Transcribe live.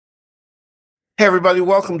Hey, everybody,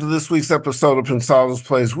 welcome to this week's episode of Pensado's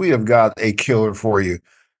Place. We have got a killer for you.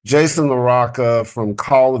 Jason LaRocca, from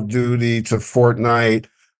Call of Duty to Fortnite,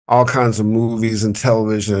 all kinds of movies and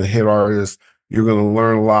television and hit artists. You're going to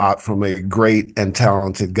learn a lot from a great and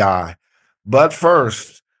talented guy. But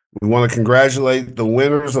first, we want to congratulate the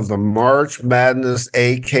winners of the March Madness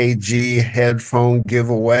AKG headphone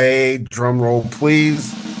giveaway. Drum roll,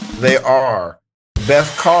 please. They are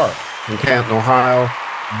Beth Carr from Canton, Ohio,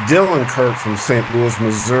 Dylan Kirk from St. Louis,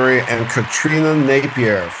 Missouri, and Katrina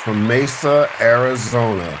Napier from Mesa,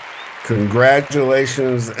 Arizona.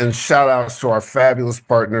 Congratulations and shout outs to our fabulous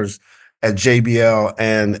partners at JBL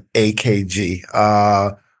and AKG.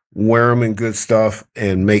 Wear them in good stuff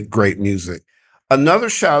and make great music. Another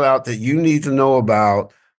shout out that you need to know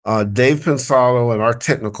about, Dave Pensado and our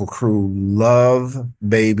technical crew love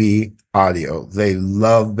Baby Audio. They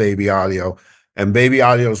love Baby Audio, and Baby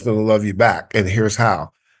Audio is going to love you back. And here's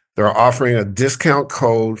how. They're offering a discount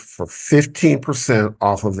code for 15%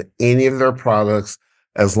 off of any of their products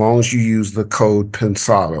as long as you use the code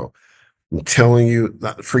Pensado. I'm telling you,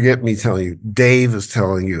 forget me telling you, Dave is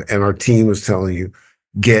telling you, and our team is telling you,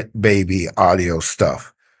 get Baby Audio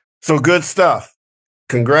stuff. So good stuff.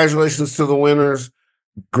 Congratulations to the winners.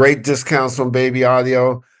 Great discounts on Baby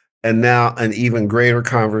Audio. And now an even greater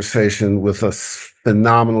conversation with a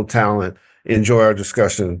phenomenal talent. Enjoy our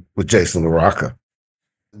discussion with Jason LaRocca.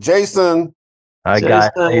 Jason. Hi, guys.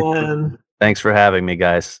 Thanks for having me,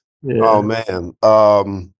 guys. Yeah. Oh, man.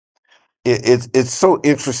 It's so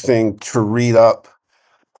interesting to read up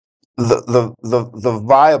the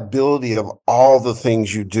viability of all the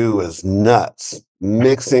things you do is nuts.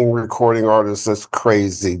 Mixing, recording artists, that's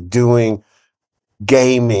crazy. Doing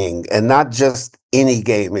gaming, and not just any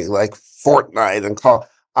gaming, like Fortnite and Call.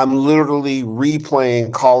 I'm literally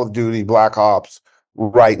replaying Call of Duty Black Ops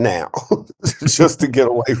right now just to get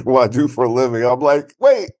away from what I do for a living. I'm like,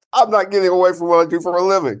 wait, I'm not getting away from what I do for a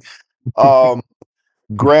living.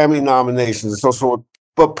 Grammy nominations, so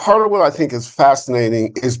but part of what I think is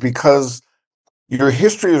fascinating is because your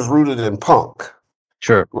history is rooted in punk.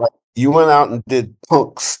 Sure. Right? You went out and did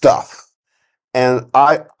punk stuff. And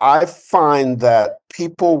I find that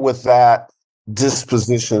people with that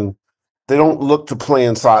disposition, they don't look to play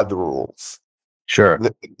inside the rules. Sure.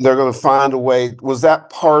 They're going to find a way. Was that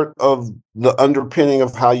part of the underpinning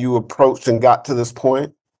of how you approached and got to this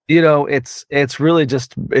point? You know, it's really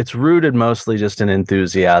just, it's rooted mostly just in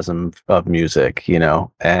enthusiasm of music, you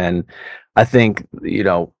know, and I think, you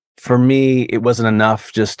know, for me, it wasn't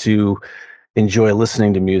enough just to enjoy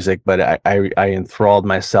listening to music, but I enthralled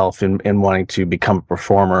myself in wanting to become a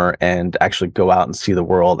performer and actually go out and see the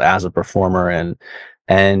world as a performer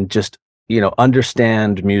and just, you know,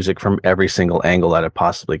 understand music from every single angle that it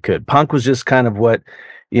possibly could. Punk was just kind of what,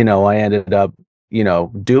 you know, I ended up, you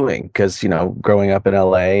know, doing because, you know, growing up in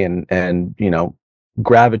LA and, you know,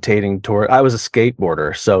 gravitating toward, I was a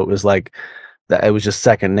skateboarder. So it was like that, it was just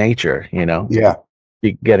second nature, you know? Yeah.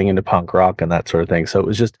 Getting into punk rock and that sort of thing. So it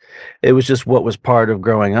was just what was part of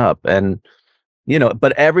growing up. And, you know,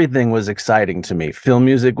 but everything was exciting to me. Film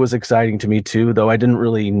music was exciting to me too, though I didn't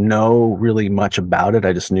really know really much about it.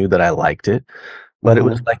 I just knew that I liked it. But it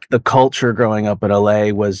was like the culture growing up in LA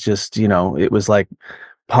was just, you know, it was like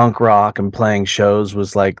punk rock and playing shows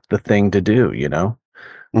was like the thing to do, you know.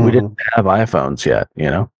 We didn't have iPhones yet, you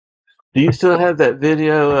know. Do you still have that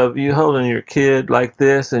video of you holding your kid like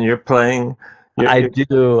this and you're playing? I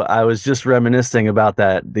do. I was just reminiscing about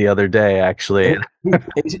that the other day, actually.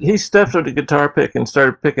 He stepped on the guitar pick and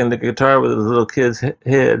started picking the guitar with his little kid's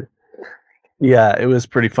head. Yeah, it was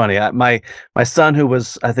pretty funny. My son, who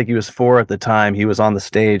was, I think he was 4 at the time, he was on the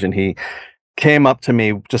stage and he came up to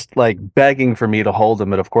me just like begging for me to hold him,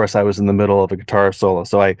 but of course I was in the middle of a guitar solo,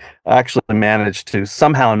 so I actually managed to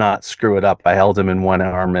somehow not screw it up. I held him in one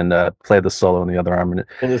arm and played the solo in the other arm, and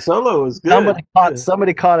the solo was good.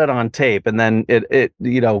 Somebody caught it on tape, and then it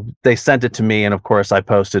you know, they sent it to me, and of course I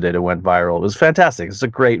posted it. It went viral. It was fantastic. It's a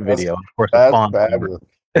great video. Of course, that's fabulous.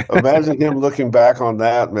 Imagine him looking back on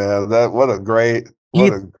that, man. What a great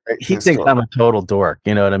he thinks I'm a total dork,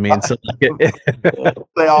 you know what I mean? So like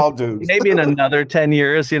they all do. Maybe in another 10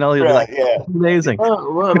 years, you know, he'll be like, yeah, amazing.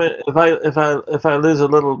 Well, I mean, if I lose a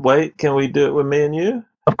little weight, can we do it with me and you?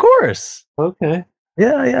 Of course. Okay.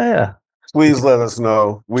 Yeah. Please let us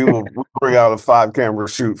know. We'll bring out a 5-camera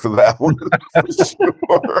shoot for that one.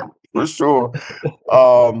 For sure.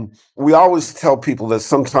 We always tell people that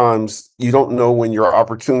sometimes you don't know when your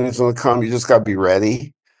opportunity is going to come. You just got to be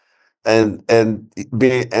ready. And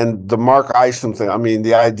the Mark Isham thing. I mean,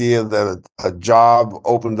 the idea that a job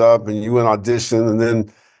opened up and you went audition, and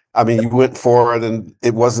then I mean, you went for it and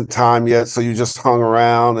it wasn't time yet, so you just hung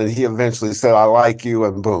around, and he eventually said, "I like you,"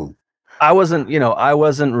 and boom. I wasn't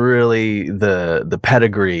really the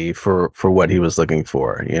pedigree for what he was looking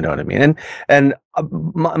for. You know what I mean? And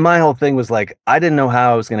my whole thing was like, I didn't know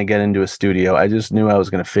how I was going to get into a studio. I just knew I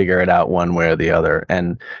was going to figure it out one way or the other.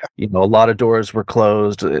 And a lot of doors were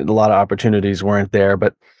closed, a lot of opportunities weren't there.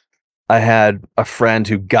 But I had a friend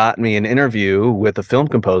who got me an interview with a film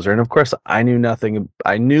composer, and of course, I knew nothing.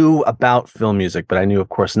 I knew about film music, but I knew, of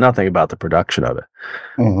course, nothing about the production of it.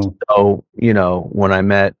 Mm-hmm. So, when I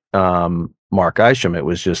met Mark Isham, it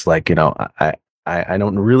was just like, I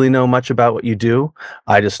don't really know much about what you do.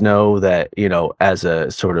 I just know that, as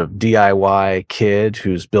a sort of DIY kid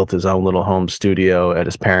who's built his own little home studio at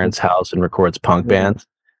his parents' house and records punk bands,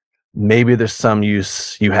 maybe there's some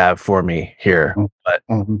use you have for me here, but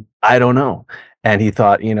I don't know. And he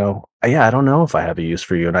thought, yeah, I don't know if I have a use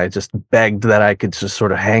for you. And I just begged that I could just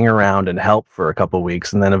sort of hang around and help for a couple of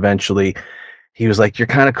weeks. And then eventually he was like, "You're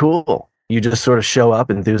kind of cool. You just sort of show up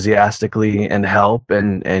enthusiastically and help,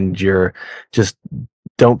 and you're just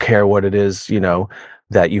don't care what it is,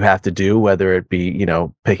 that you have to do, whether it be,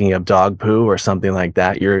 picking up dog poo or something like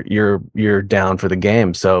that. You're down for the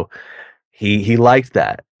game." So he liked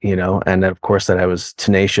that, and of course that I was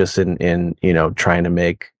tenacious in trying to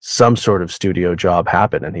make some sort of studio job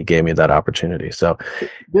happen, and he gave me that opportunity. So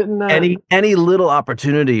any little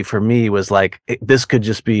opportunity for me was like, this could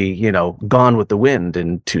just be, gone with the wind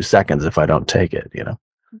in 2 seconds if I don't take it.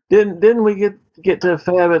 Didn't we get to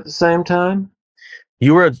Fab at the same time?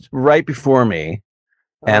 You were right before me,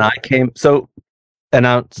 and I came. So, and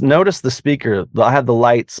I notice the speaker. I have the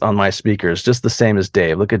lights on my speakers just the same as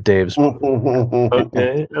Dave. Look at Dave's.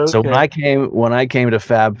 Okay. So when I came to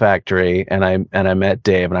Fab Factory and I met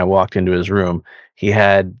Dave and I walked into his room, he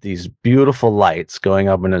had these beautiful lights going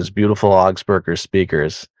up in his beautiful Augsburger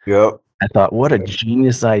speakers. Yep. I thought, what a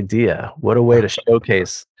genius idea! What a way to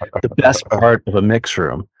showcase the best part of a mix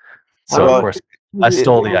room. So of course, I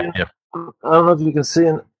stole the idea. I don't know if you can see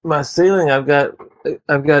in my ceiling. I've got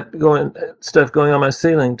stuff going on my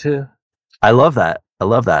ceiling too. I love that.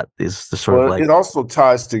 These the sort of like, it also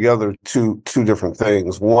ties together two different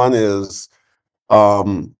things. One is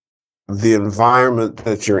the environment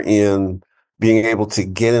that you're in, being able to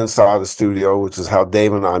get inside the studio, which is how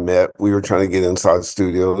Dave and I met. We were trying to get inside the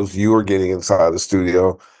studios. You were getting inside the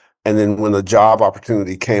studio. And then when the job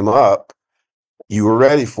opportunity came up, you were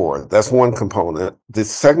ready for it. That's one component. The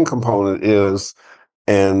second component is,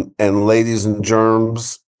 and ladies and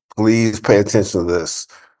germs, please pay attention to this.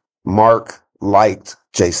 Mark liked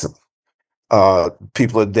Jason.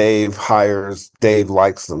 People that Dave hires, Dave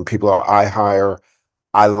likes them. People that I hire,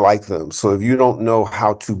 I like them. So if you don't know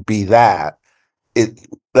how to be that,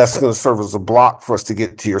 that's going to serve as a block for us to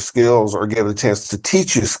get to your skills or get a chance to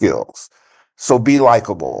teach you skills. So be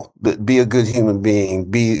likable, be a good human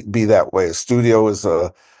being, be that way. A studio is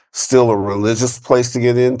still a religious place to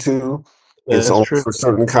get into. Yeah, it's only true. for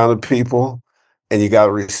certain kind of people, and you got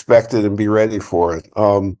to respect it and be ready for it.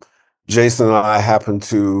 Jason and I happen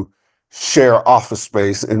to share office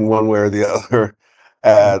space in one way or the other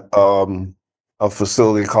at a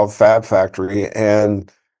facility called Fab Factory.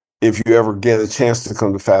 And if you ever get a chance to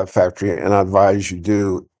come to Fab Factory, and I advise you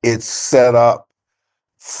do, it's set up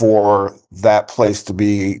for that place to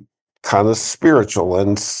be kind of spiritual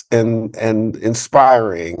and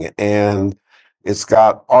inspiring, and it's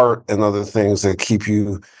got art and other things that keep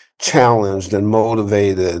you challenged and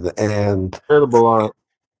motivated, and incredible art.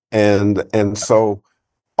 And so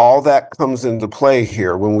all that comes into play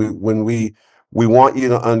here when we want you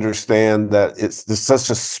to understand that it's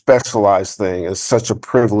such a specialized thing. It's such a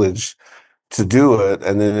privilege to do it,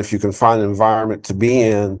 and then if you can find an environment to be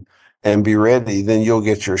in and be ready, then you'll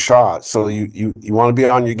get your shot. So you want to be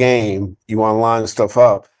on your game. You want to line stuff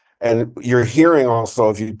up. And you're hearing also,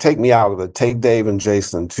 if you take me out of it, take Dave and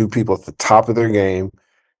Jason, two people at the top of their game,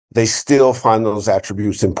 they still find those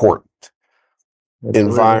attributes important. Absolutely.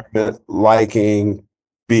 Environment, liking,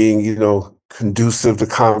 being, conducive to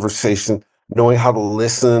conversation, knowing how to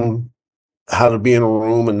listen, how to be in a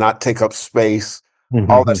room and not take up space.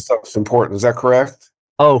 All that stuff is important. Is that correct?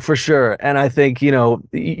 Oh, for sure. And I think,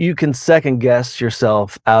 you can second guess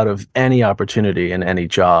yourself out of any opportunity in any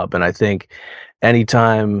job. And I think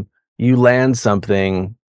anytime you land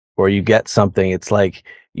something or you get something, it's like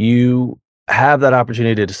you have that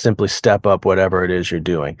opportunity to simply step up whatever it is you're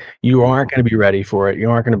doing. You aren't going to be ready for it. You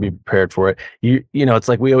aren't going to be prepared for it. It's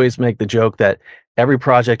like we always make the joke that every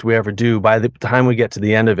project we ever do, by the time we get to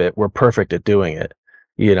the end of it, we're perfect at doing it,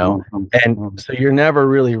 and so you're never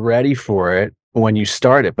really ready for it when you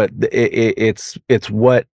start it, but it's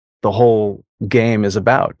what the whole game is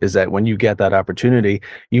about, is that when you get that opportunity,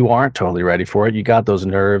 you aren't totally ready for it. You got those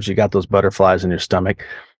nerves, you got those butterflies in your stomach,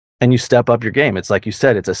 and you step up your game. It's like you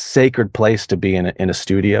said, it's a sacred place to be in a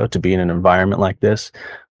studio, to be in an environment like this.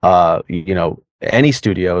 Any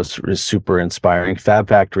studio is super inspiring. Fab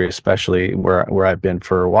Factory, especially where I've been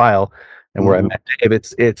for a while, and where I met Dave,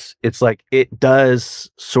 it's like it does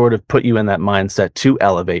sort of put you in that mindset to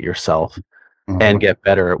elevate yourself and get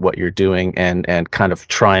better at what you're doing, and kind of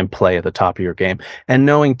try and play at the top of your game. And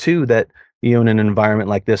knowing too that, in an environment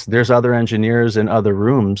like this, there's other engineers in other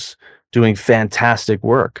rooms doing fantastic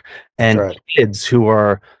work, and kids who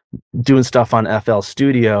are doing stuff on FL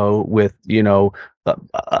Studio with,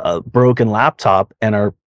 a broken laptop and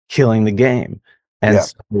are killing the game. And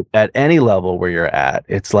so at any level where you're at,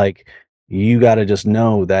 it's like, you got to just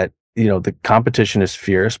know that, the competition is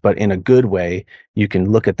fierce, but in a good way. You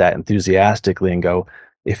can look at that enthusiastically and go,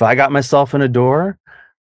 if I got myself in a door,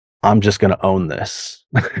 I'm just going to own this.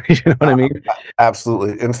 You know what I mean?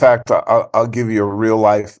 Absolutely. In fact, I'll give you a real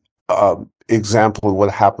life example of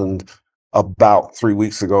what happened about 3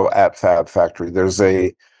 weeks ago at Fab Factory. There's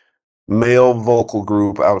a male vocal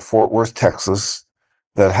group out of Fort Worth, Texas,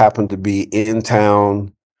 that happened to be in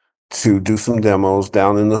town to do some demos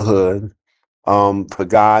down in the hood. The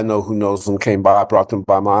guy I know who knows them came by, brought them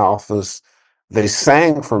by my office. They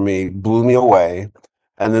sang for me, blew me away,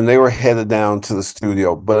 and then they were headed down to the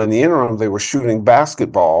studio. But in the interim, they were shooting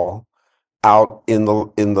basketball out in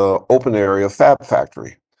the open area of Fab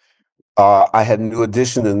Factory. I had New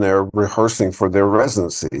Edition in there rehearsing for their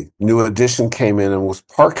residency. New Edition came in and was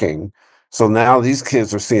parking. So now these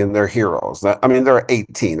kids are seeing their heroes. They're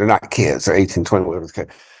 18. They're not kids. They're 18, 20, whatever.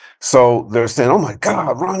 So they're saying, oh my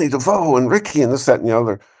God, Ronnie DeVoe and Ricky and this, that, and the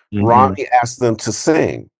other. Ronnie asked them to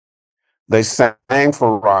sing. They sang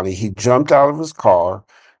for Ronnie. He jumped out of his car.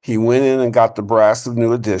 He went in and got the brass of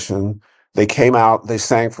New Edition. They came out. They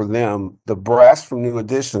sang for them. The brass from New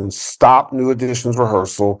Edition stopped New Edition's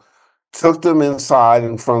rehearsal, took them inside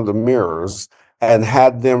in front of the mirrors, and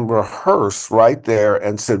had them rehearse right there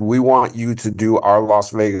and said, we want you to do our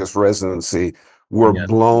Las Vegas residency. We're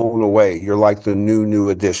blown away. You're like the New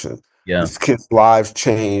Edition. Yeah. These kids' lives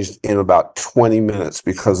changed in about 20 minutes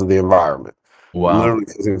because of the environment. Wow.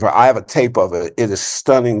 Literally, I have a tape of it. It is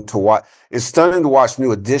stunning to watch. It's stunning to watch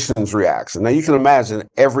New Edition's reaction. Now you can imagine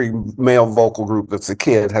every male vocal group that's a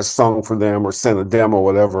kid has sung for them or sent a demo or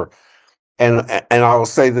whatever. And I will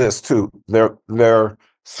say this too, their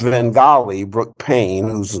Svengali, Brooke Payne,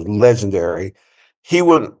 who's legendary,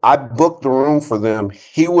 I booked the room for them.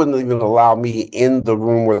 He wouldn't even allow me in the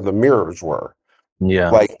room where the mirrors were.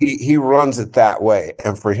 Yeah. Like he runs it that way.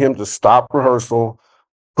 And for him to stop rehearsal,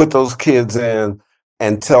 put those kids in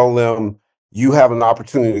and tell them, you have an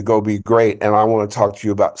opportunity to go be great. And I want to talk to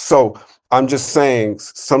you about. So I'm just saying,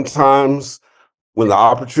 sometimes when the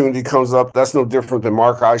opportunity comes up, that's no different than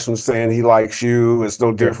Mark Isham saying he likes you. It's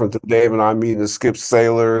no different than Dave and I meeting the Skip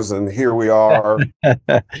Sailors, and here we are.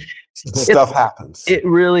 Stuff happens. It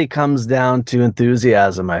really comes down to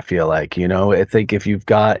enthusiasm, I feel like. I think if you've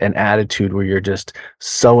got an attitude where you're just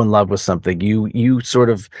so in love with something, you sort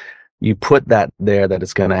of, you put that there, that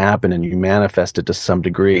it's going to happen, and you manifest it to some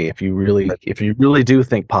degree. If you really do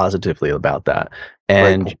think positively about that,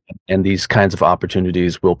 and these kinds of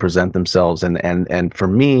opportunities will present themselves. And for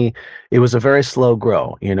me, it was a very slow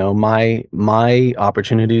grow. My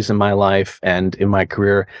opportunities in my life and in my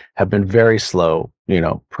career have been very slow,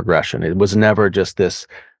 progression. It was never just this.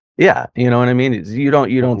 Yeah, you know what I mean? You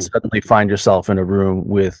don't suddenly find yourself in a room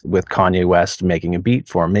with Kanye West making a beat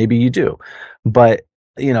for him. Maybe you do, but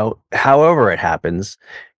however it happens,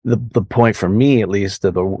 the point for me, at least,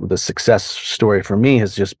 the success story for me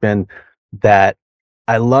has just been that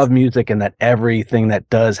I love music, and that everything that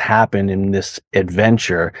does happen in this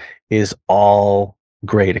adventure is all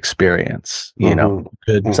great experience,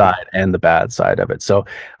 good side and the bad side of it. So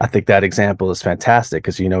I think that example is fantastic,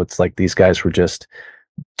 because it's like these guys were just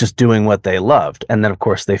doing what they loved, and then of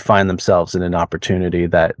course they find themselves in an opportunity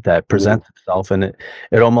that presents itself, and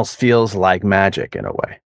it almost feels like magic in a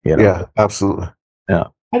way. Yeah, absolutely. Yeah.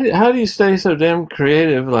 How do you stay so damn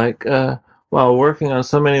creative, like while working on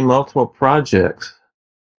so many multiple projects?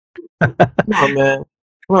 Come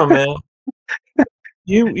on, man.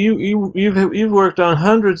 You've worked on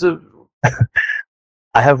hundreds of.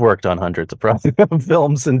 I have worked on hundreds of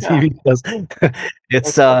films and TV shows.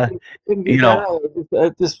 It's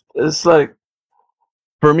it's like,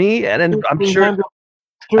 for me, and I'm sure.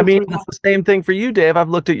 I mean, it's the same thing for you, Dave. I've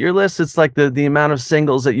looked at your list. It's like the amount of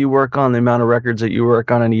singles that you work on, the amount of records that you work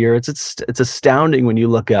on in a year. It's astounding when you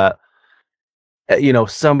look at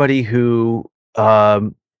somebody who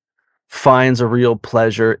finds a real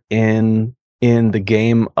pleasure in in the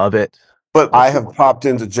game of it. But I have popped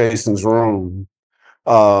into Jason's room,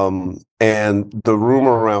 and the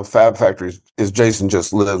rumor around Fab Factory is Jason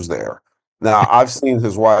just lives there. Now, I've seen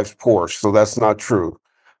his wife's Porsche, so that's not true.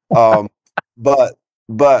 Um, but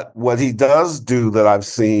what he does do that I've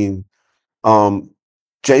seen,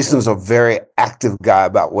 Jason's a very active guy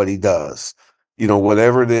about what he does. You know,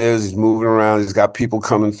 whatever it is, he's moving around. He's got people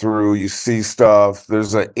coming through. You see stuff.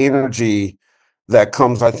 There's an energy that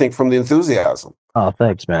comes, I think, from the enthusiasm. Oh,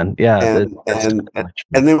 thanks, man. Yeah,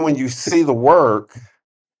 And then when you see the work,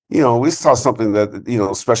 you know, we saw something that, you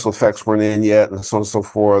know, special effects weren't in yet and so on and so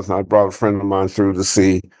forth. And I brought a friend of mine through to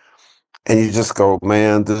see, and you just go,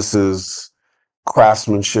 man, this is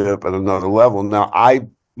craftsmanship at another level. Now,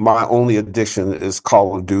 my only addiction is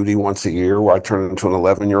Call of Duty once a year, where I turn into an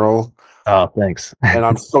 11-year-old. Oh, thanks. And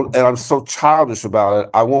I'm so childish about it.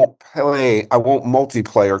 I won't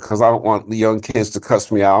multiplayer because I don't want the young kids to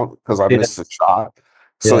cuss me out because I missed a shot.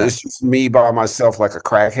 So it's just me by myself like a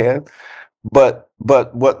crackhead. But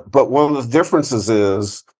one of the differences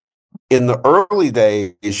is, in the early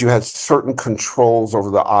days, you had certain controls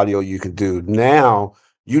over the audio you could do. Now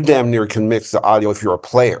you damn near can mix the audio if you're a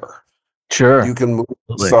player. Sure. You can move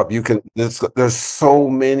this up. You can. There's so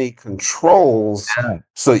many controls,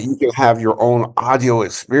 so you can have your own audio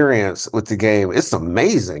experience with the game. It's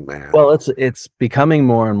amazing, man. Well, it's becoming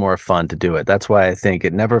more and more fun to do it. That's why I think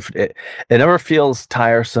it never feels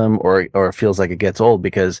tiresome or feels like it gets old,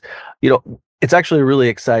 because, you know, it's actually a really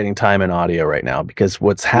exciting time in audio right now, because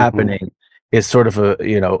what's happening is sort of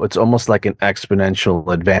it's almost like an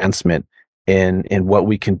exponential advancement in what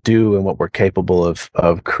we can do and what we're capable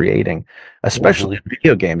of creating, especially in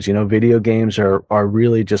video games. You know, video games are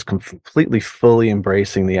really just completely fully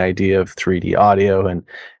embracing the idea of 3D audio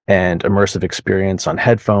and immersive experience on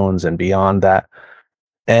headphones and beyond that.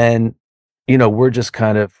 And, you know, we're just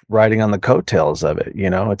kind of riding on the coattails of it. You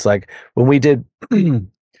know, it's like when we did, you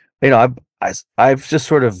know, I've just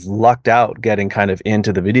sort of lucked out getting kind of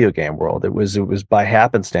into the video game world. It was by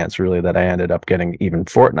happenstance, really, that I ended up getting even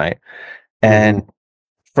Fortnite. And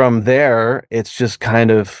from there, it's just kind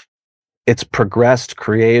of, it's progressed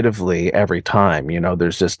creatively every time. You know,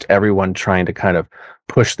 there's just everyone trying to kind of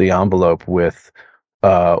push the envelope with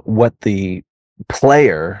what the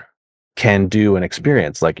player can do and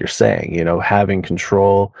experience, like you're saying, you know, having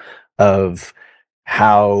control of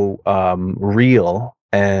how real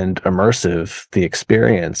and immersive the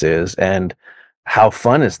experience is, and how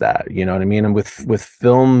fun is that, you know what I mean? And with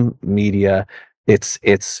film media, it's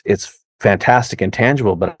fantastic and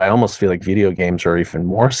tangible, but I almost feel like video games are even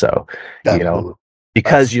more so. Definitely. You know,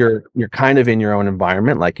 because you're kind of in your own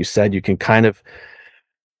environment. Like you said, you can kind of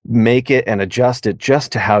make it and adjust it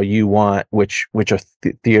just to how you want, which a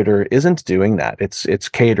theater isn't doing that. It's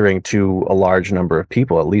catering to a large number of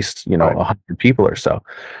people, at least, you know, 100 people or so.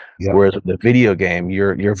 Yep. Whereas with the video game,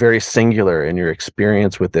 you're very singular in your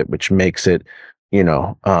experience with it, which makes it, you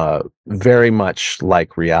know, very much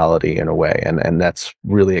like reality in a way. And that's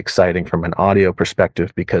really exciting from an audio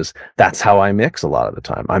perspective, because that's how I mix a lot of the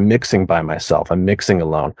time. I'm mixing by myself. I'm mixing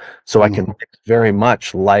alone. So I can mix very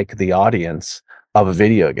much like the audience of a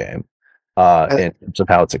video game in terms of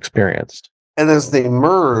how it's experienced. And as they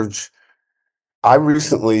merge, I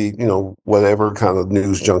recently, you know, whatever kind of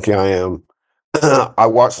news junkie I am, I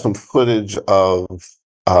watched some footage of,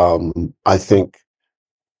 I think,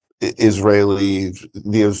 the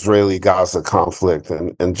Israeli-Gaza conflict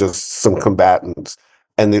and just some combatants,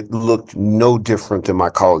 and it looked no different than my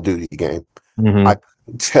Call of Duty game. I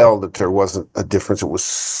could tell that there wasn't a difference. It was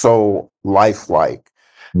so lifelike.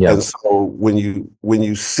 Yep. And so when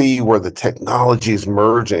you see where the technology is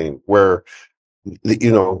merging, where,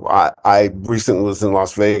 you know, I recently was in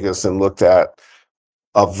Las Vegas and looked at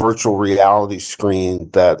a virtual reality screen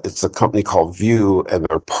that it's a company called View, and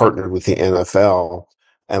they're partnered with the NFL.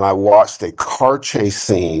 And I watched a car chase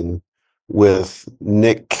scene with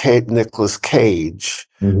Nicolas Cage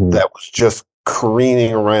that was just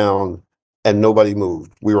careening around, and nobody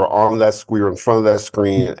moved. We were in front of that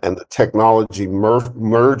screen, and the technology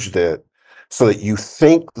merged it so that you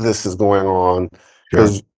think this is going on,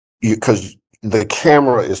 because the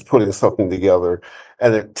camera is putting something together,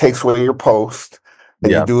 and it takes away your post,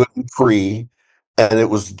 and you do it in pre, and it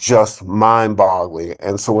was just mind-boggling.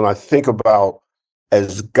 And so when I think about,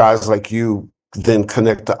 as guys like you then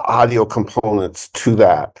connect the audio components to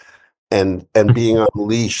that, and being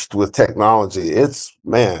unleashed with technology, it's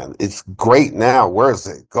great now. Where is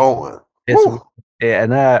it going?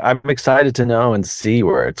 And I'm excited to know and see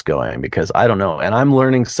where it's going because I don't know. And I'm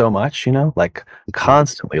learning so much, like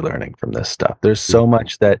constantly learning from this stuff. There's so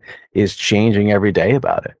much that is changing every day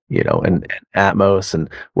about it, and Atmos and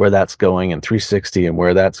where that's going and 360 and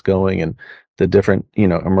where that's going and the different,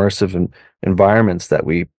 immersive environments that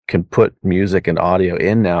we can put music and audio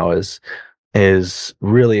in now is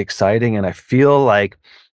really exciting. And I feel like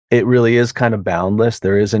it really is kind of boundless.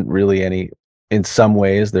 There isn't really any, in some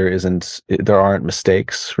ways, there aren't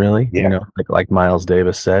mistakes really, like Miles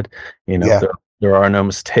Davis said, there are no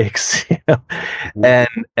mistakes,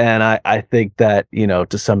 and I think that,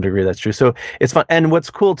 to some degree that's true. So it's fun. And what's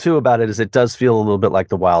cool too about it is it does feel a little bit like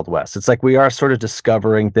the Wild West. It's like we are sort of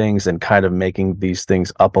discovering things and kind of making these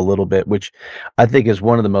things up a little bit, which I think is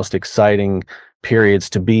one of the most exciting periods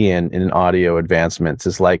to be in audio advancements.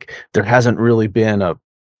 Is like there hasn't really been a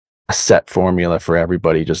set formula for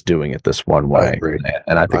everybody just doing it this one way.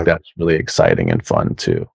 And I think that's really exciting and fun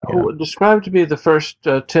too. Describe to me the first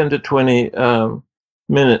 10 to 20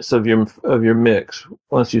 minutes of your mix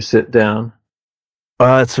once you sit down.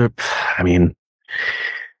 Because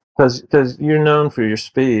you're known for your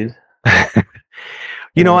speed.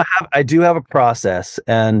 I do have a process,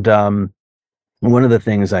 and one of the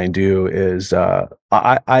things I do is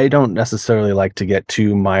I don't necessarily like to get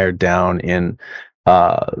too mired down in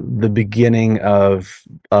the beginning of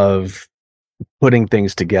putting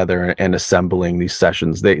things together and assembling these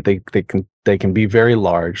sessions. They can be very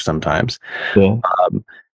large sometimes,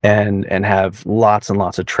 and have lots and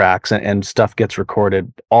lots of tracks, and stuff gets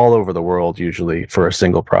recorded all over the world usually for a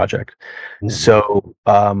single project. So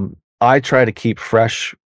I try to keep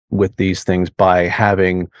fresh with these things by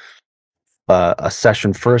having a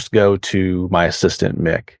session first go to my assistant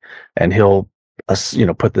Mick, and he'll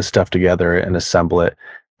put this stuff together and assemble it.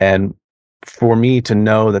 And for me to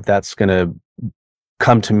know that that's going to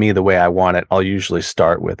come to me the way I want it, I'll usually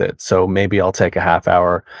start with it. So maybe I'll take a half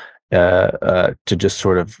hour to just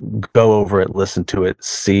sort of go over it, listen to it,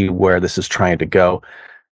 see where this is trying to go,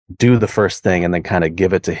 do the first thing, and then kind of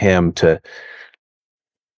give it to him to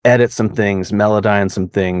edit some things, melodyne some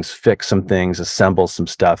things, fix some things, assemble some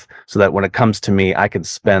stuff, so that when it comes to me, I can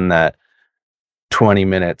spend that 20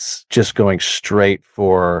 minutes just going straight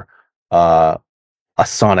for a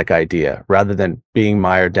sonic idea rather than being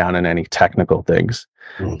mired down in any technical things.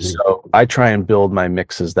 So I try and build my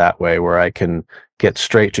mixes that way, where I can get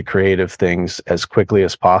straight to creative things as quickly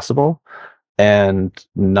as possible and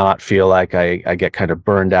not feel like I get kind of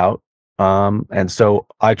burned out. And so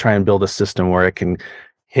I try and build a system where it can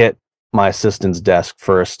hit my assistant's desk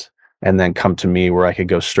first and then come to me, where I could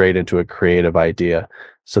go straight into a creative idea.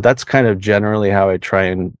 So that's kind of generally how I try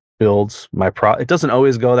and build my It doesn't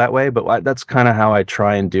always go that way, but that's kind of how I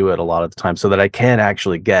try and do it a lot of the time, so that I can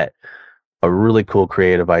actually get a really cool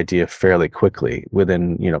creative idea fairly quickly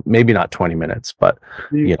within, maybe not 20 minutes, but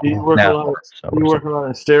do you work a lot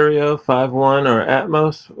in stereo, 5.1 or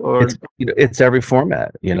Atmos, or it's every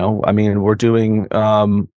format.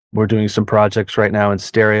 We're doing some projects right now in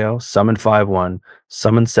stereo, some in 5.1,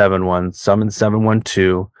 some in 7.1, some in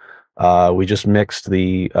 7.1.2. We just mixed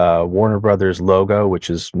the Warner Brothers logo, which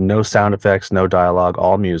is no sound effects, no dialogue,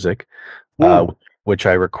 all music, which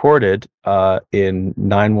I recorded in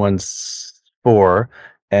 914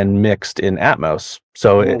 and mixed in Atmos.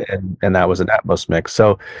 So and that was an Atmos mix.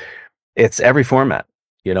 So it's every format,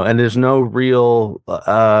 and there's no real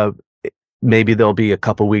maybe there'll be a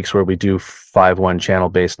couple weeks where we do 5.1 channel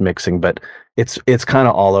based mixing, but it's kind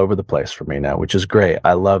of all over the place for me now, which is great.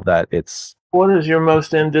 I love that. What is your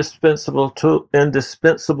most indispensable tool? What's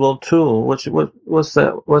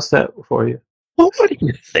that for you? Well, what do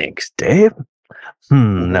you think, Dave?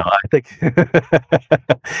 No, I think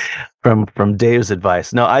from Dave's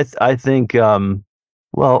advice. No, I think it's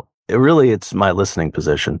my listening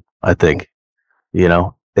position. I think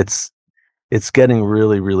it's getting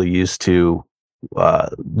really, really used to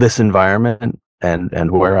this environment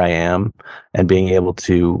and where I am, and being able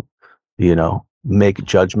to make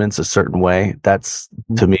judgments a certain way. That's,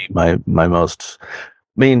 to me, my most.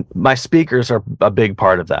 My speakers are a big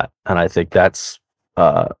part of that, and I think that's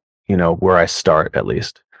where I start, at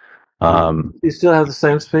least. You still have the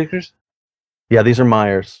same speakers? Yeah, these are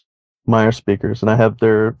Myers speakers, and I have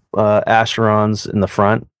their Asherons in the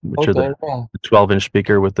front, which are the 12-inch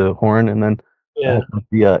speaker with the horn, and then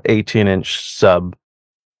the 18-inch sub,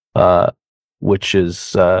 which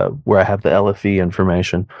is where I have the LFE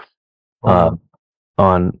information on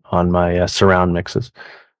my surround mixes.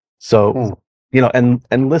 So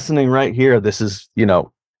and listening right here, this is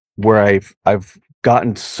where I've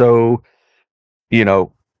gotten so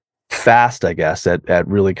fast, I guess, at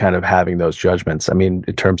really kind of having those judgments. I mean,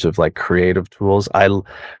 in terms of like creative tools,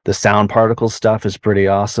 the sound particle stuff is pretty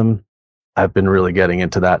awesome. I've been really getting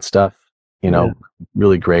into that stuff,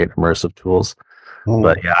 really great immersive tools.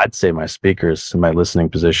 But yeah, I'd say my speakers in my listening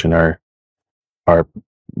position are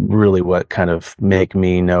really what kind of make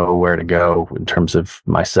me know where to go in terms of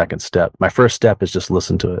my second step. My first step is just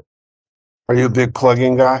listen to it. Are you a big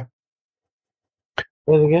plug-in guy?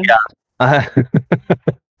 What again? Yeah.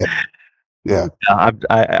 Yeah.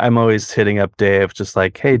 I'm always hitting up Dave, just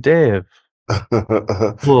like, hey, Dave.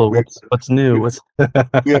 Cool. What's new?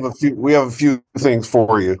 We have a few things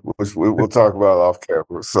for you, which we'll talk about off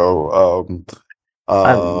camera. So,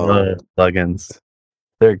 I love plugins.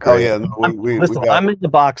 They're great. Oh yeah, no, I'm in the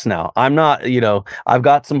box now. I'm not, I've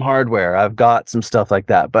got some hardware, I've got some stuff like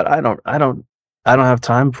that, but I don't have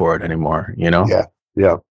time for it anymore. Yeah.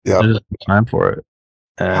 There's time for it.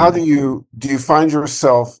 And how do you find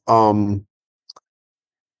yourself?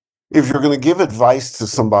 If you're going to give advice to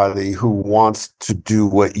somebody who wants to do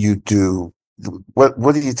what you do,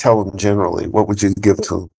 what do you tell them generally? What would you give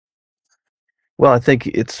to them? Well, I think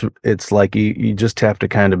it's like you just have to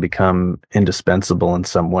kind of become indispensable in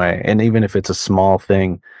some way, and even if it's a small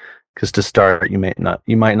thing, because to start, you might not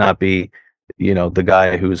be, the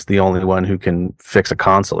guy who's the only one who can fix a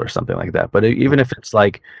console or something like that. But even if it's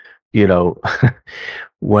like,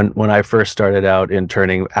 when I first started out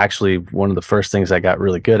interning, actually one of the first things I got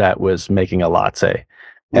really good at was making a latte,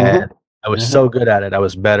 and I was so good at it. I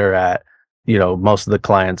was better at, most of the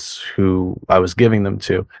clients who I was giving them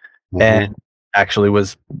to, and actually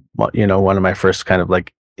was, one of my first kind of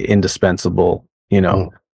like indispensable,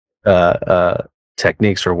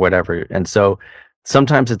 techniques or whatever. And so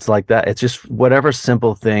sometimes it's like that. It's just whatever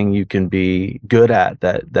simple thing you can be good at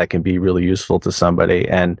that can be really useful to somebody.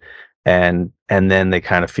 And then they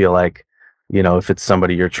kind of feel like, if it's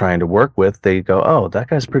somebody you're trying to work with, they go, oh, that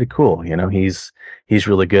guy's pretty cool. He's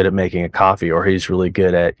really good at making a coffee, or he's really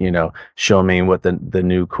good at, showing me what the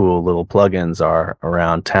new cool little plugins are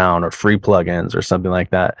around town, or free plugins or something like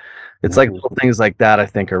that. It's like little things like that, I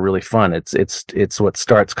think, are really fun. It's what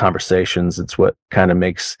starts conversations. It's what kind of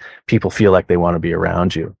makes people feel like they want to be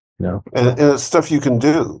around you, And it's stuff you can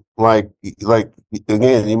do. Like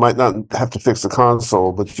again, you might not have to fix the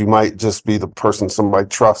console, but you might just be the person somebody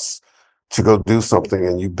trusts to go do something,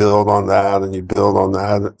 and you build on that, and you build on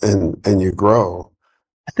that, and you grow.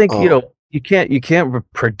 I think you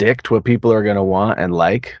can't predict what people are going to want and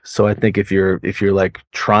like. So I think if you're like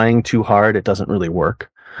trying too hard, it doesn't really work.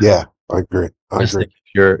 Yeah, I agree. I agree.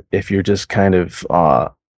 If you're just kind of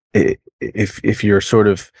if you're sort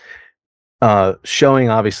of showing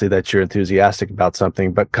obviously that you're enthusiastic about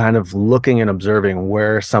something, but kind of looking and observing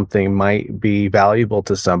where something might be valuable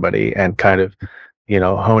to somebody, and kind of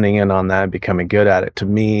honing in on that and becoming good at it. To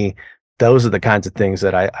me, those are the kinds of things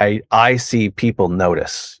that I see people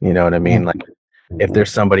notice. You know what I mean? Like if there's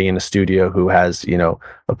somebody in a studio who has,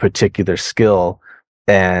 a particular skill,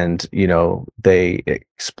 and, they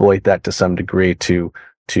exploit that to some degree to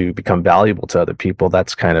become valuable to other people,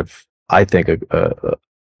 that's kind of, I think,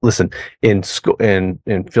 listen, in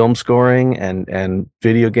film scoring and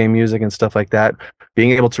video game music and stuff like that,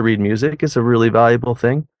 being able to read music is a really valuable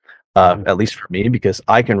thing. At least for me, because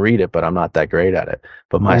I can read it, but I'm not that great at it.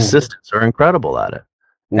 But my assistants are incredible at it,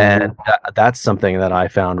 and that's something that I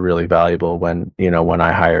found really valuable when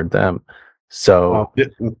I hired them. So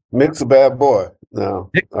Mick's a bad boy. No,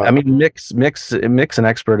 I mean, Mick's an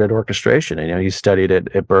expert at orchestration. He studied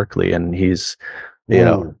at Berkeley, and he's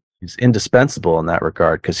he's indispensable in that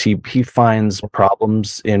regard, because he finds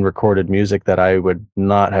problems in recorded music that I would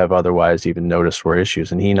not have otherwise even noticed were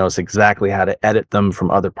issues, and he knows exactly how to edit them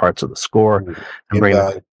from other parts of the score and bring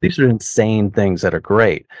them. These are insane things that are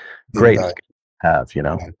great to have.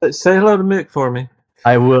 Say hello to Mick for me.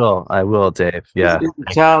 I will, Dave. Yeah, he's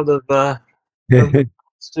a child of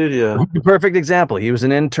studio. Perfect example. He was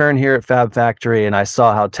an intern here at Fab Factory, and I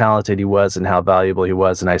saw how talented he was and how valuable he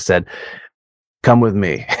was, and I said, come with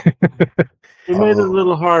me. We made it a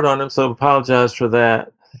little hard on him, so apologize for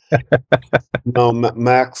that. No,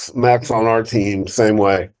 Max on our team, same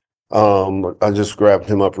way. I just grabbed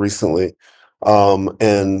him up recently,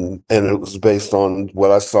 and it was based on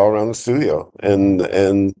what I saw around the studio,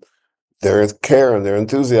 and their care and their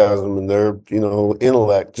enthusiasm and their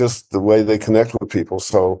intellect, just the way they connect with people.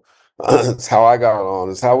 So it's how I got on.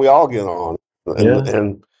 It's how we all get on.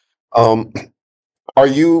 And are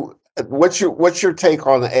you? What's your take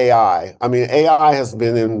on AI? I mean, AI has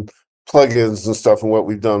been in plugins and stuff and what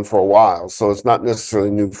we've done for a while, so it's not necessarily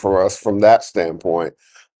new for us from that standpoint.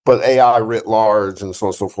 But AI writ large and so on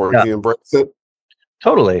and so forth, do you embrace it?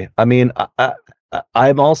 Totally. I mean,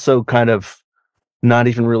 I'm also kind of not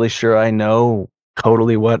even really sure I know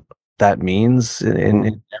totally what that means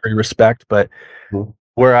in every respect, but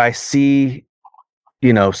where I see,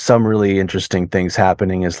 some really interesting things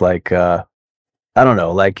happening is like, I don't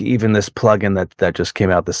know, like even this plugin that just came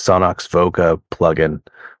out, the Sonox Voca plugin,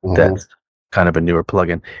 that's kind of a newer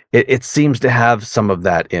plugin. It seems to have some of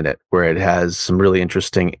that in it, where it has some really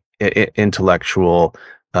interesting intellectual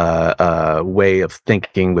way of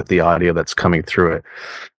thinking with the audio that's coming through it.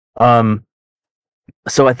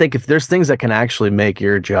 So I think if there's things that can actually make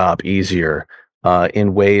your job easier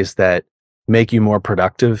in ways that make you more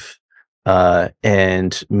productive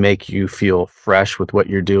and make you feel fresh with what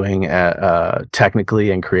you're doing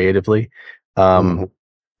technically and creatively, then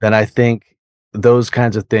I think those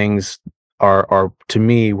kinds of things are to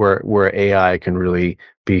me where AI can really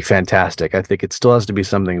be fantastic. I think it still has to be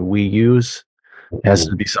something we use. It has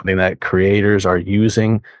to be something that creators are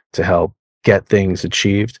using to help get things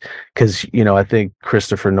achieved. Because, I think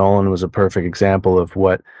Christopher Nolan was a perfect example of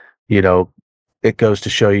what, it goes to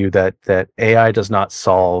show you that AI does not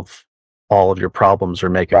solve all of your problems or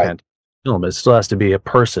make a fantastic film. It still has to be a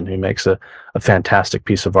person who makes a fantastic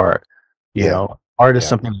piece of art. Art is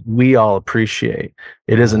something we all appreciate.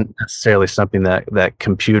 It isn't necessarily something that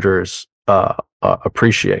computers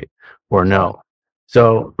appreciate or know.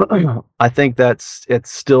 So I think it's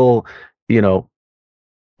still, you know,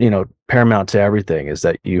 paramount to everything is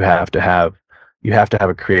that you have to have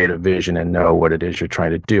a creative vision and know what it is you're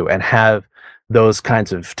trying to do, and have those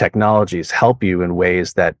kinds of technologies help you in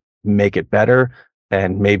ways that make it better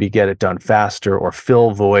and maybe get it done faster or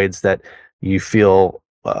fill voids that you feel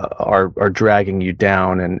are dragging you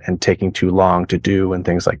down and taking too long to do and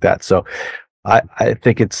things like that. So I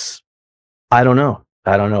think I don't know.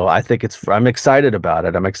 I think I'm excited about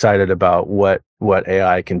it. I'm excited about what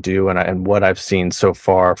AI can do and what I've seen so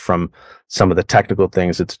far from some of the technical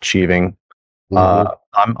things it's achieving.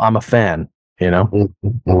 I'm a fan, It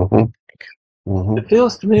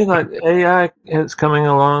feels to me like AI is coming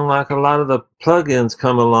along like a lot of the plugins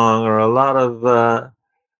come along, or a lot of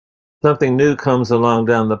something new comes along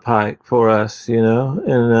down the pike for us,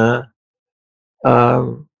 and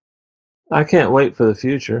I can't wait for the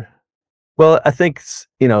future. Well, I think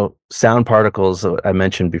Sound Particles I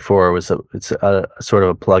mentioned before it's a sort of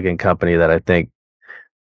a plug-in company that I think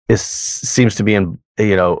seems to be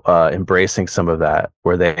embracing some of that,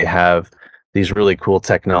 where they have these really cool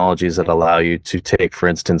technologies that allow you to take, for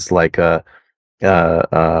instance, like a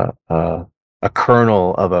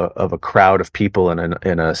kernel of a crowd of people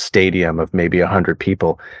in a stadium of maybe 100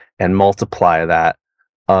 people, and multiply that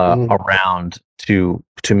around to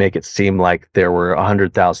make it seem like there were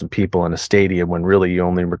 100,000 people in a stadium when really you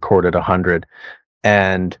only recorded 100.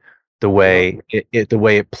 And the way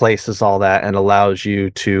it places all that and allows you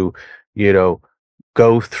to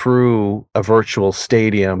go through a virtual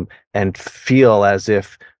stadium and feel as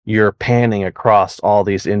if you're panning across all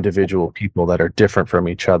these individual people that are different from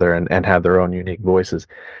each other and have their own unique voices.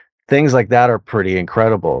 Things like that are pretty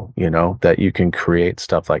incredible, that you can create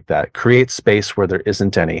stuff like that, create space where there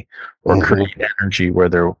isn't any, or create energy where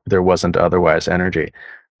there wasn't otherwise energy.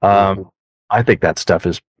 I think that stuff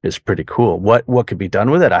is pretty cool. What could be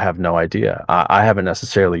done with it? I have no idea. I haven't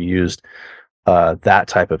necessarily used that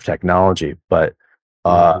type of technology, but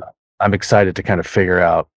I'm excited to kind of figure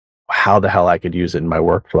out how the hell I could use it in my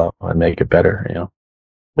workflow and make it better.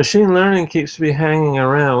 Machine learning keeps me hanging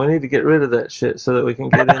around. We need to get rid of that shit so that we can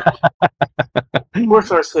get in, force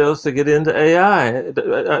ourselves to get into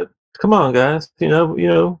AI. Come on, guys. You know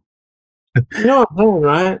what I'm saying,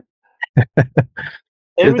 right?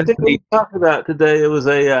 Everything we talked about today, it was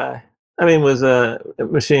AI. Was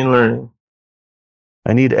machine learning.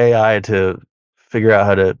 I need AI to figure out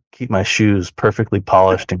how to keep my shoes perfectly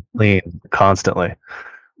polished and clean constantly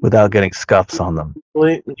without getting scuffs on them.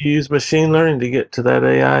 You use machine learning to get to that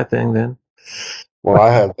AI thing then. Well,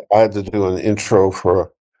 I had to do an intro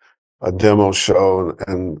for a demo show,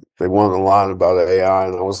 and they wanted a line about AI,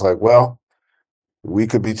 and I was like, well, we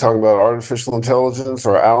could be talking about artificial intelligence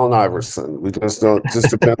or Allen Iverson. We just don't. Just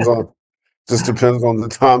depends on the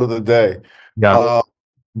time of the day. Yeah.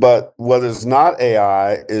 But what is not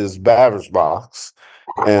AI is batter's box,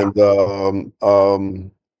 and but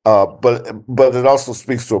it also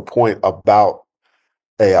speaks to a point about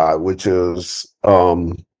AI, which is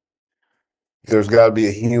there's got to be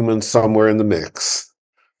a human somewhere in the mix.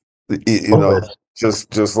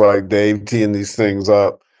 Just like Dave teeing these things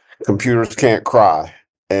up, computers can't cry,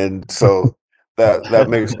 and so that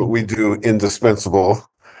makes what we do indispensable,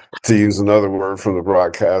 to use another word from the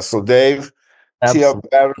broadcast. So Dave, tee up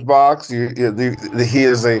batter's box. He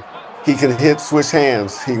is a he can hit switch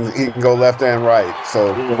hands. He can go left and right.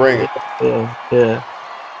 So bring it. Yeah.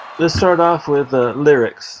 Let's start off with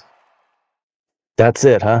lyrics. That's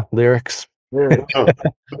it, huh? Lyrics. Lyrics. I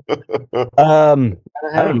don't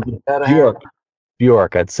know.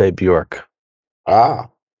 Bjork. I'd say Bjork.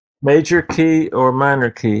 Major key or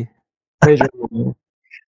minor key? Major.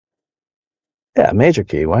 Yeah, major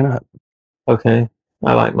key. Why not? Okay,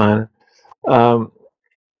 I like minor. Favorite.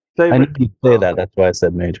 I knew you'd say that. That's why I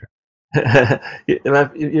said major.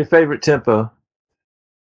 Your favorite tempo?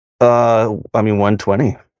 I mean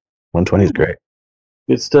 120. 120 is great.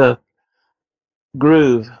 Good stuff.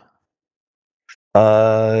 Groove.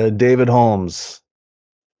 David Holmes.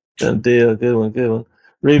 Good deal. Good one.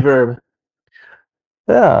 Reverb.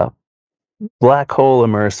 Yeah. Black hole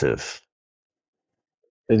immersive.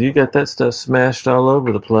 You got that stuff smashed all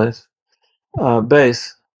over the place.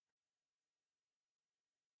 Bass.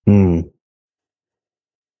 I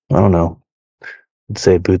don't know. I'd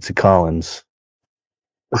say Bootsy Collins.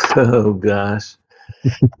 Oh gosh.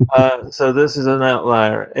 So this is an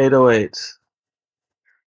outlier. 808s.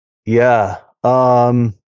 Yeah.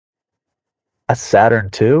 A Saturn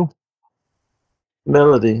II.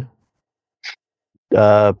 Melody.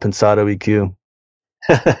 Pensado EQ.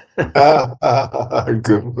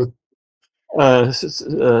 Good.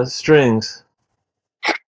 Strings.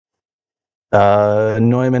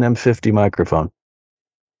 Neumann M50 microphone.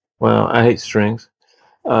 Well, I hate strings.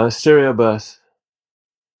 Stereo bus.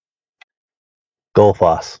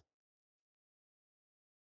 Gullfoss.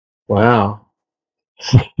 Wow.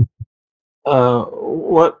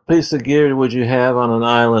 What piece of gear would you have on an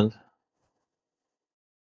island?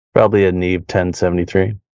 Probably a Neve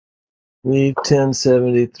 1073. Neve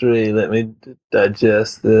 1073. Let me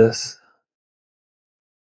digest this.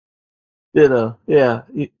 Yeah.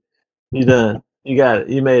 You done. You got it.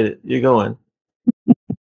 You made it. You're going.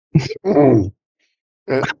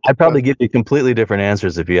 I'd probably give you completely different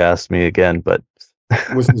answers if you asked me again, but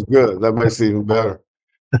which is good. That makes it even better.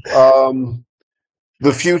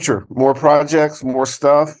 The future, more projects, more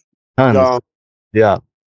stuff. tons. Yeah.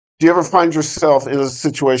 Do you ever find yourself in a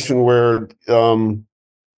situation where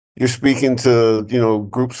you're speaking to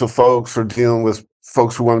groups of folks or dealing with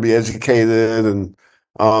folks who want to be educated, and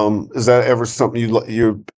is that ever something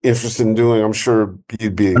you're interested in doing? I'm sure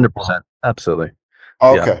you'd be. 100%. Absolutely.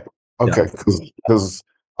 Okay. Yeah. Okay. Because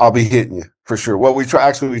I'll be hitting you for sure. Well, we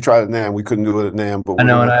tried at NAMM. We couldn't do it at NAMM, but I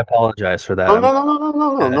know, and I apologize for that.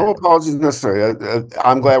 No apologies necessary.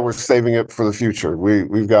 I'm glad we're saving it for the future.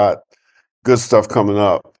 We've got good stuff coming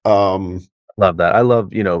up. Love that. I love,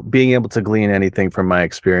 being able to glean anything from my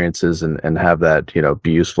experiences and have that,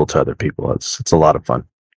 be useful to other people. It's a lot of fun.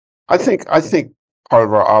 I think part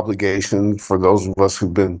of our obligation for those of us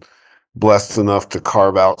who've been blessed enough to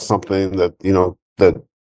carve out something that, that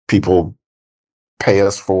people pay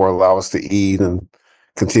us for, allow us to eat and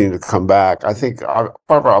continue to come back. I think part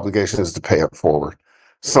of our obligation is to pay it forward.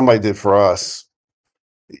 Somebody did for us.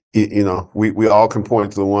 We all can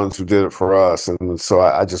point to the ones who did it for us. And so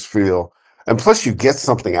I just feel, and plus you get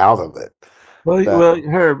something out of it. Well,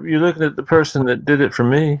 Herb, you're looking at the person that did it for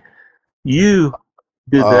me. You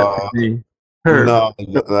did that for me. Herb, no,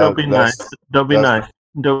 don't be nice. Don't be nice.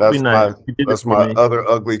 Don't be nice. That's my other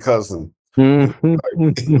ugly cousin. Mm-hmm.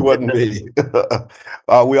 It wasn't me.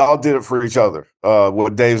 We all did it for each other.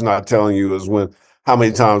 What Dave's not telling you is how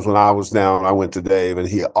many times when I was down, I went to Dave, and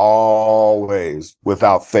he always,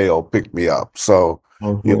 without fail, picked me up. So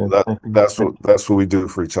that's what we do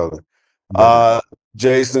for each other.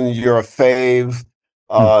 Jason, you're a fave.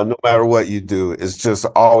 No matter what you do, it's just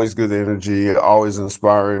always good energy, always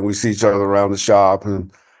inspiring. We see each other around the shop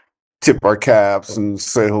and tip our caps and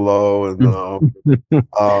say hello, and we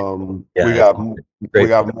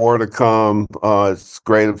got more to come. It's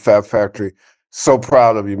great at Fab Factory. So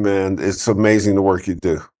proud of you, man. It's amazing the work you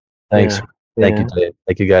do. Thanks. Thank you, Dave.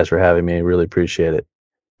 Thank you guys for having me. I really appreciate it.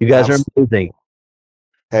 You guys are amazing.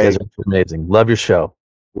 Hey, you guys are amazing. Love your show.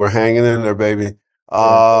 We're hanging in there, baby.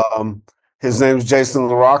 His name is Jason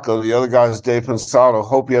LaRocca. The other guy is Dave Pensado.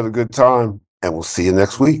 Hope you had a good time, and we'll see you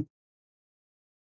next week.